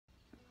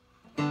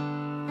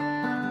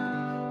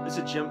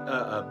was a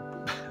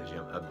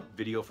a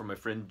video from my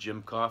friend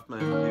Jim Kaufman,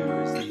 who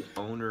is the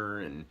owner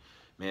and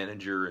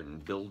manager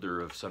and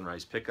builder of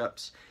Sunrise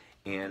Pickups.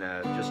 And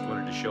just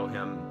wanted to show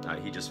him,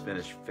 he just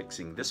finished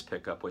fixing this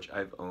pickup, which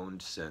I've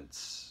owned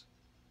since,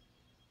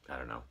 I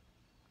don't know,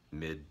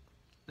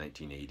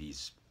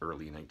 mid-1980s,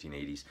 early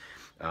 1980s.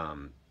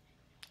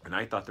 And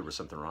I thought there was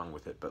something wrong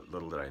with it, but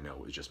little did I know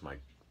it was just my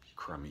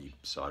crummy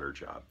solder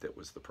job that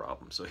was the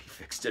problem. So he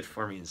fixed it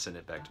for me and sent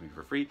it back to me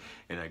for free,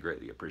 and I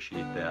greatly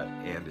appreciate that,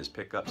 and his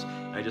pickups.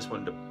 I just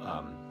wanted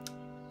to,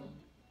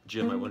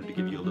 Jim, I wanted to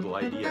give you a little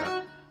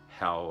idea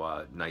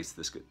how nice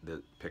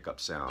the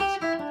pickup sounds.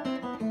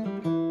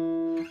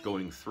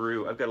 Going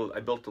through, I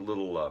built a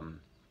little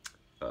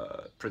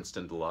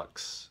Princeton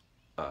Deluxe,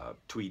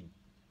 Tweed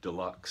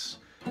Deluxe,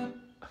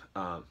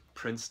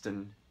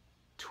 Princeton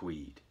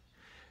Tweed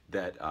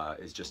that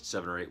is just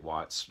 7 or 8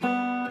 watts,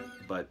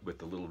 but with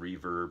the little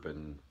reverb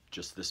and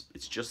just this.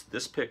 It's just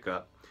this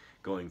pickup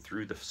going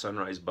through the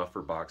Sunrise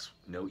buffer box,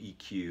 no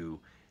EQ,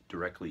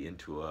 directly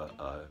into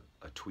a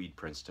Tweed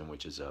Princeton,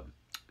 which is a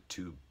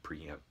tube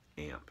preamp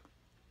amp,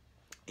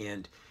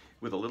 and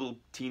with a little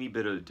teeny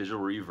bit of digital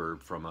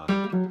reverb from a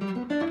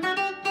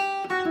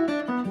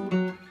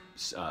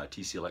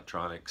TC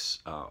Electronics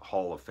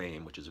Hall of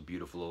Fame, which is a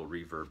beautiful little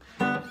reverb.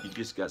 You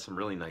just got some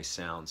really nice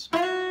sounds.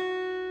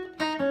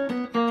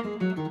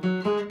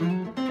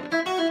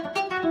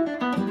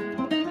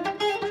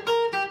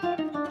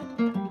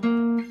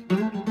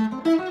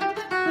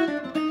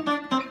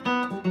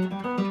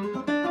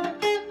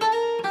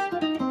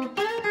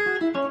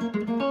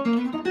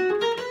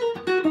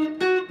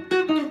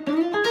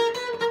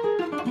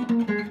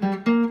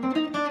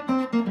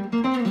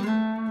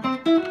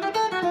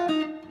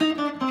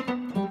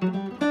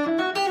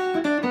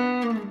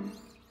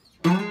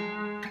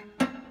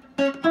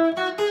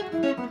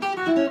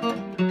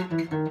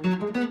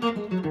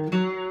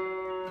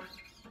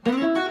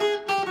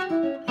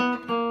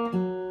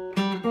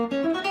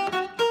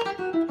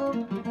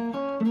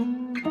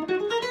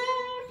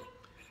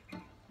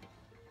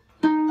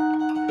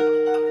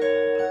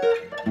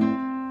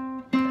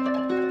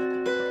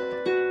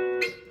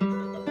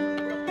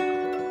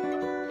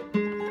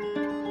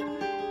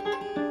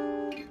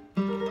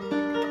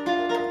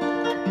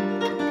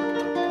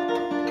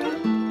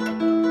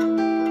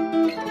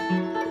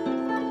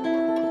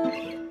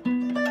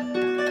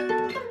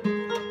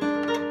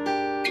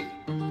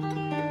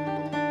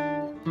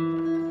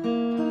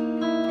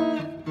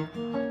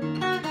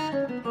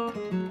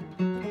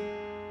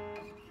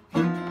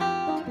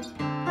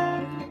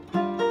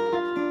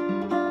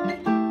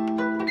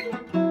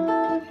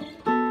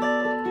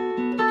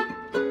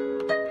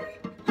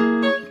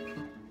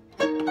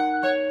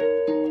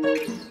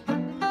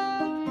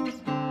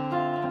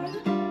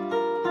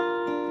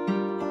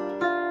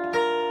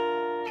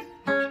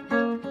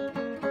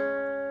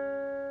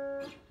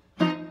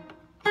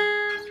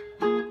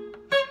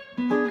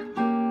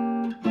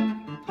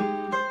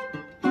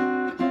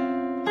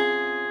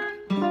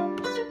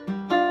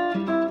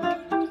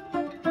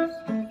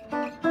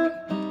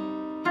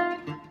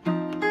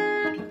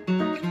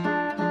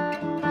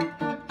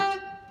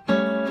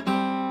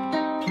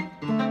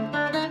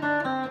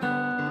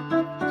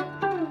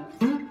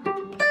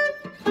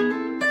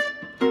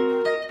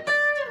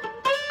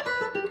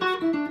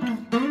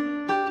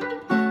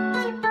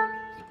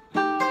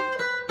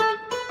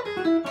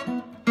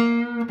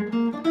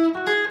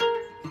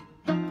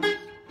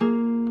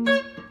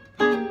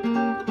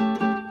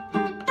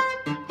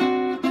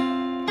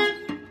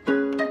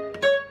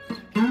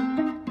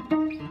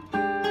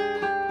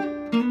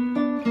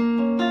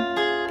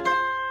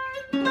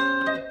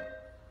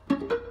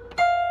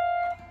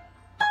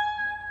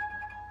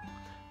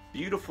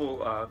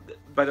 Beautiful.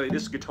 By the way,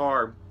 this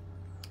guitar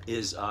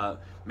is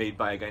made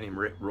by a guy named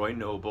Roy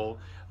Noble,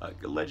 a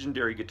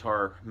legendary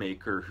guitar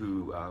maker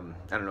who, I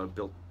don't know,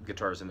 built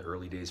guitars in the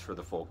early days for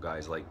the folk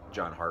guys like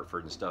John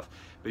Hartford and stuff.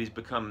 But he's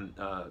become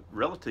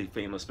relatively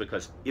famous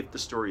because, if the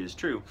story is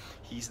true,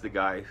 he's the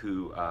guy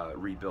who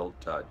rebuilt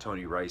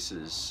Tony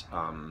Rice's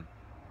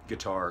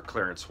guitar,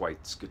 Clarence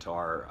White's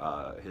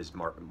guitar, his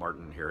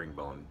Martin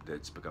Herringbone,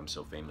 that's become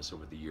so famous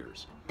over the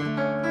years.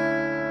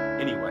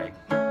 Anyway.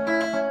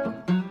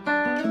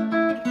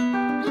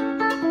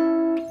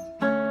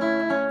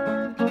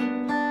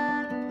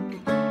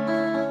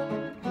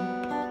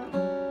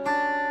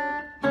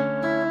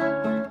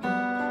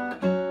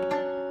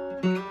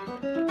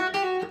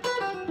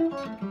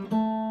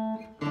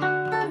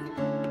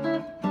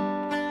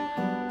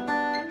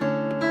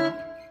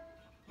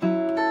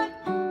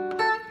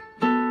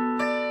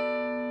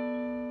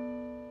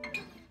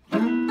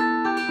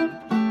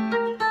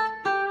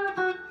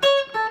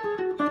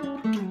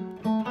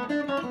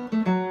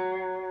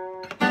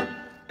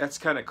 That's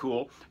kind of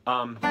cool.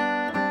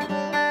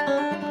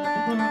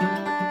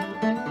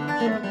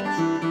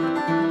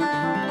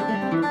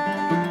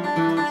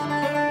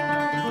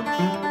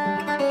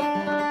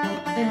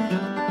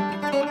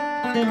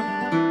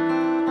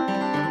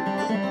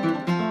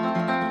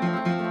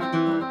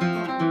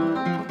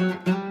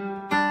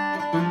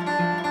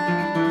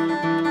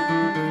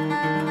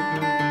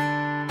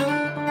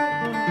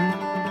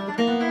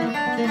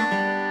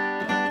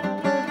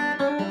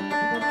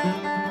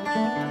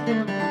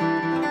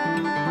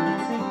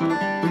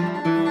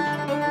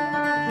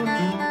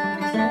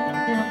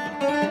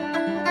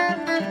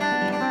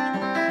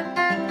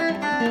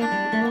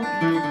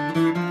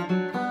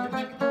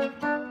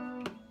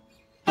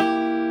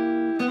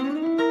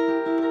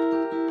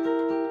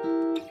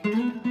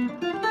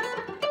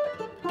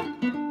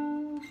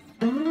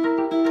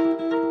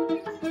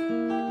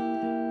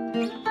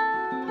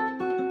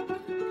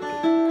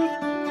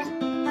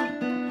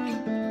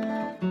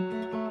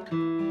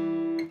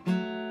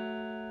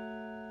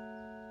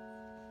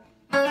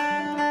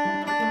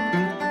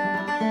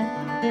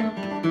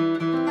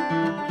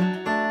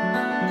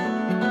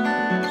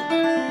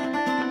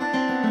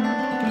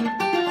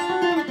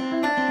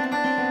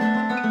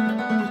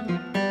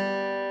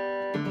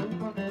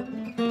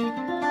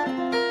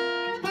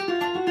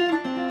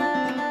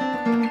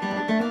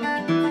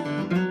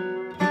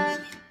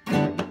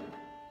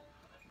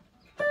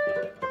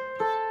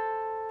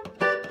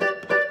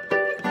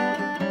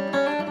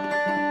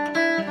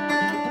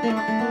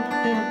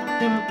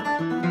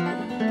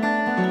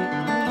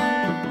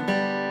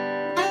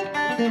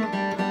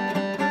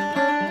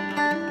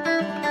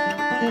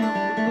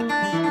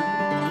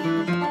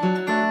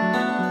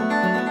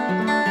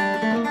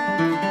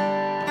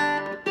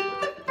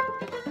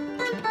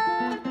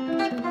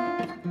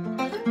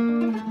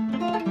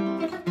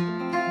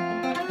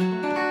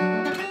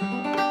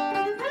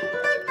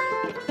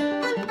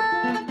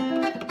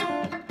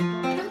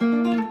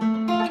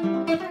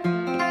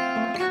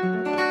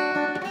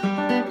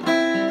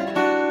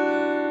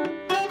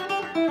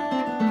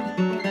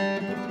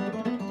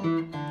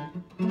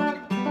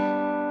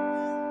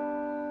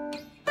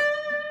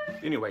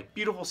 Anyway,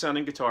 beautiful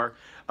sounding guitar.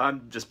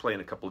 I'm just playing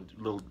a couple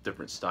little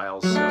different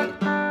styles. So.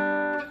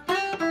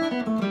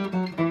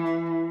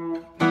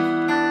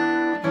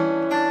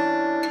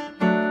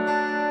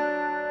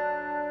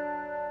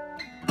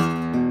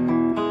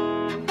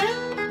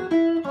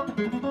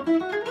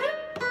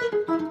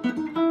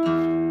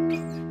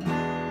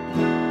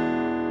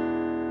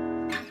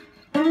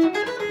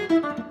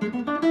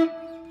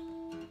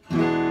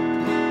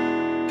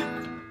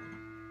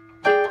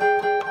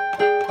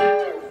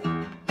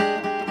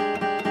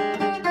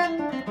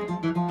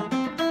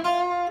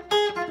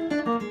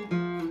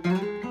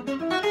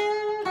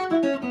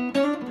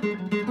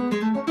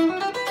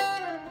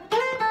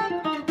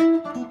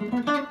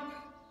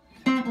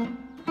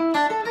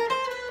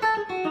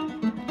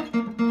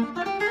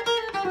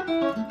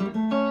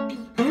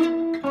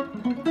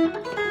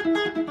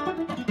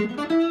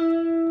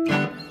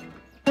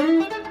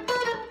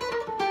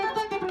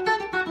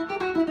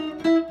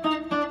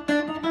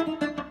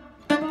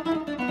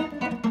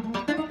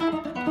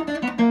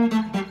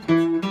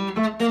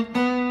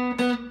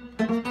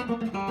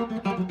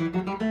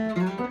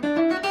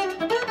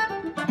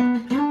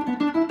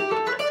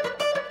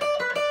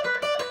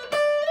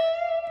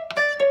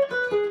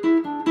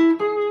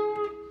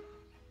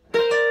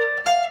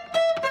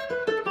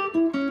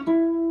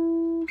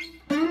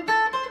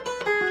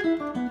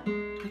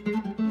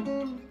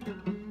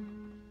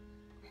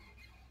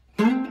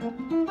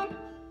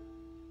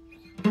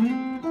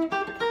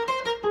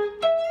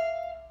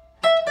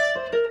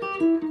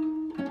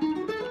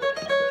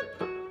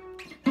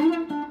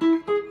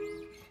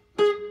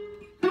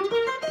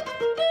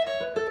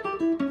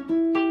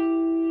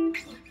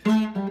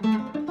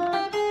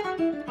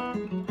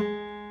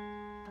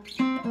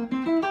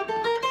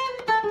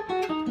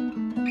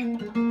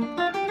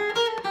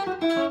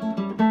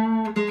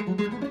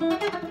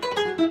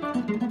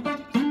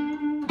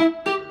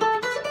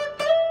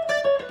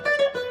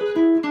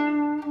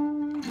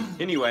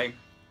 Anyway,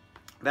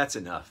 that's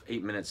enough.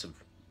 8 minutes of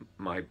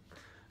my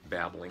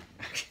babbling.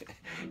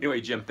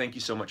 Anyway, Jim, thank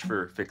you so much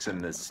for fixing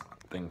this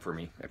thing for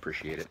me. I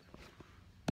appreciate it.